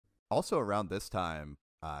Also around this time,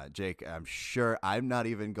 Jake, I'm sure I'm not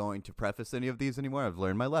even going to preface any of these anymore. I've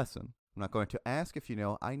learned my lesson. I'm not going to ask if you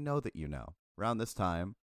know. I know that you know. Around this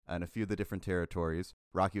time, and a few of the different territories,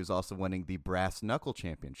 Rocky was also winning the brass knuckle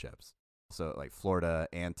championships. So like Florida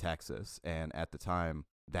and Texas. And at the time,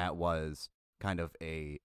 that was kind of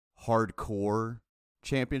a hardcore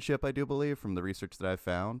championship, I do believe, from the research that I've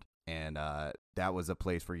found. And that was a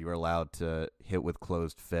place where you were allowed to hit with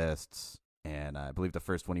closed fists. And I believe the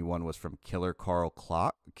first one he won was from Killer Carl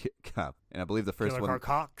Clock. And I believe the first Killer one... Carl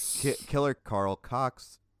Cox. Killer Carl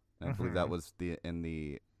Cox. And I believe that was in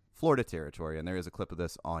the Florida territory. And there is a clip of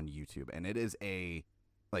this on YouTube. And it is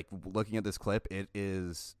like, looking at this clip, it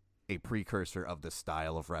is a precursor of the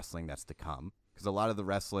style of wrestling that's to come. Because a lot of the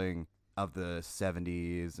wrestling of the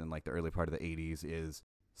 70s and, like, the early part of the 80s is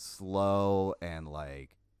slow and,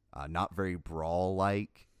 like, not very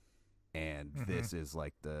brawl-like. And this is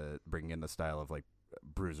like bringing in the style of like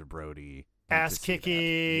Bruiser Brody, ass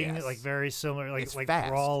kicking, yes. Like very similar, like fast.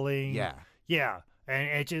 brawling. Yeah.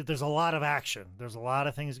 And there's a lot of action. There's a lot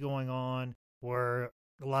of things going on. Where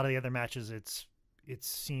a lot of the other matches, it's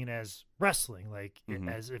seen as wrestling, like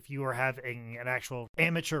as if you were having an actual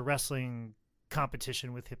amateur wrestling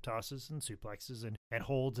competition with hip tosses and suplexes and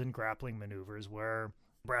holds and grappling maneuvers. Where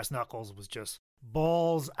brass knuckles was just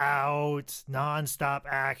balls out, non-stop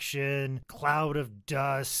action, cloud of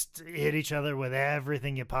dust, hit each other with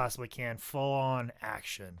everything you possibly can, full-on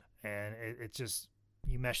action. And it just,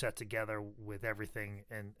 you mesh that together with everything,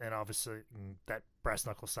 and obviously that brass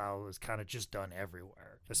knuckle style is kind of just done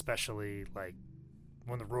everywhere, especially like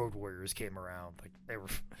when the Road Warriors came around. Like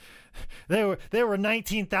they were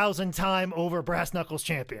 19,000 time over brass knuckles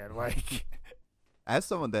champion. Like, as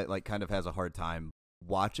someone that like kind of has a hard time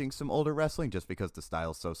watching some older wrestling just because the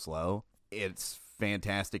style's so slow, it's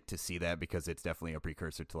fantastic to see that, because it's definitely a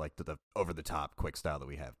precursor to like the over the top quick style that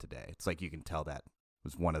we have today. It's like you can tell that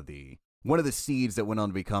was one of the seeds that went on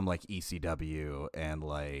to become like ECW and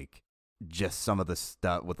like just some of the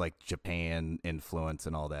stuff with like Japan influence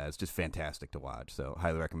and all that. It's just fantastic to watch. So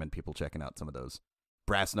highly recommend people checking out some of those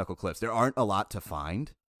brass knuckle clips. There aren't a lot to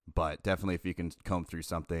find, but definitely if you can comb through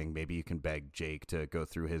something, maybe you can beg Jake to go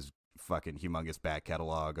through his fucking humongous back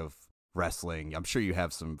catalog of wrestling. I'm sure you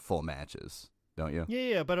have some full matches, don't you?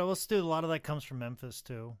 Yeah, but let's do, a lot of that comes from Memphis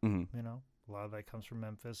too. Mm-hmm. You know, a lot of that comes from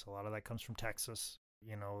Memphis. A lot of that comes from Texas.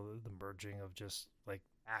 You know, the merging of just like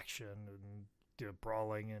action and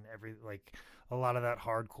brawling and like a lot of that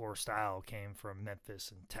hardcore style came from Memphis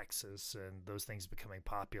and Texas, and those things becoming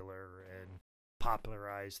popular and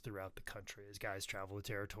popularized throughout the country as guys travel the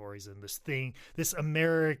territories, and this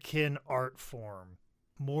American art form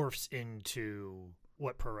morphs into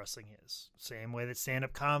what pro wrestling is. Same way that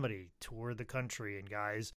stand-up comedy toured the country and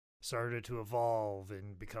guys started to evolve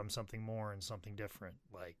and become something more and something different.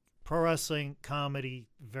 Like pro wrestling, comedy,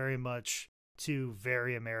 very much two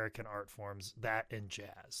very American art forms, that and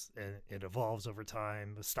jazz. And it evolves over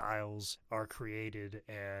time. The styles are created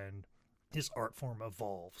and this art form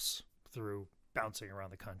evolves through bouncing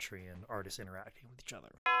around the country and artists interacting with each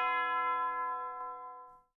other.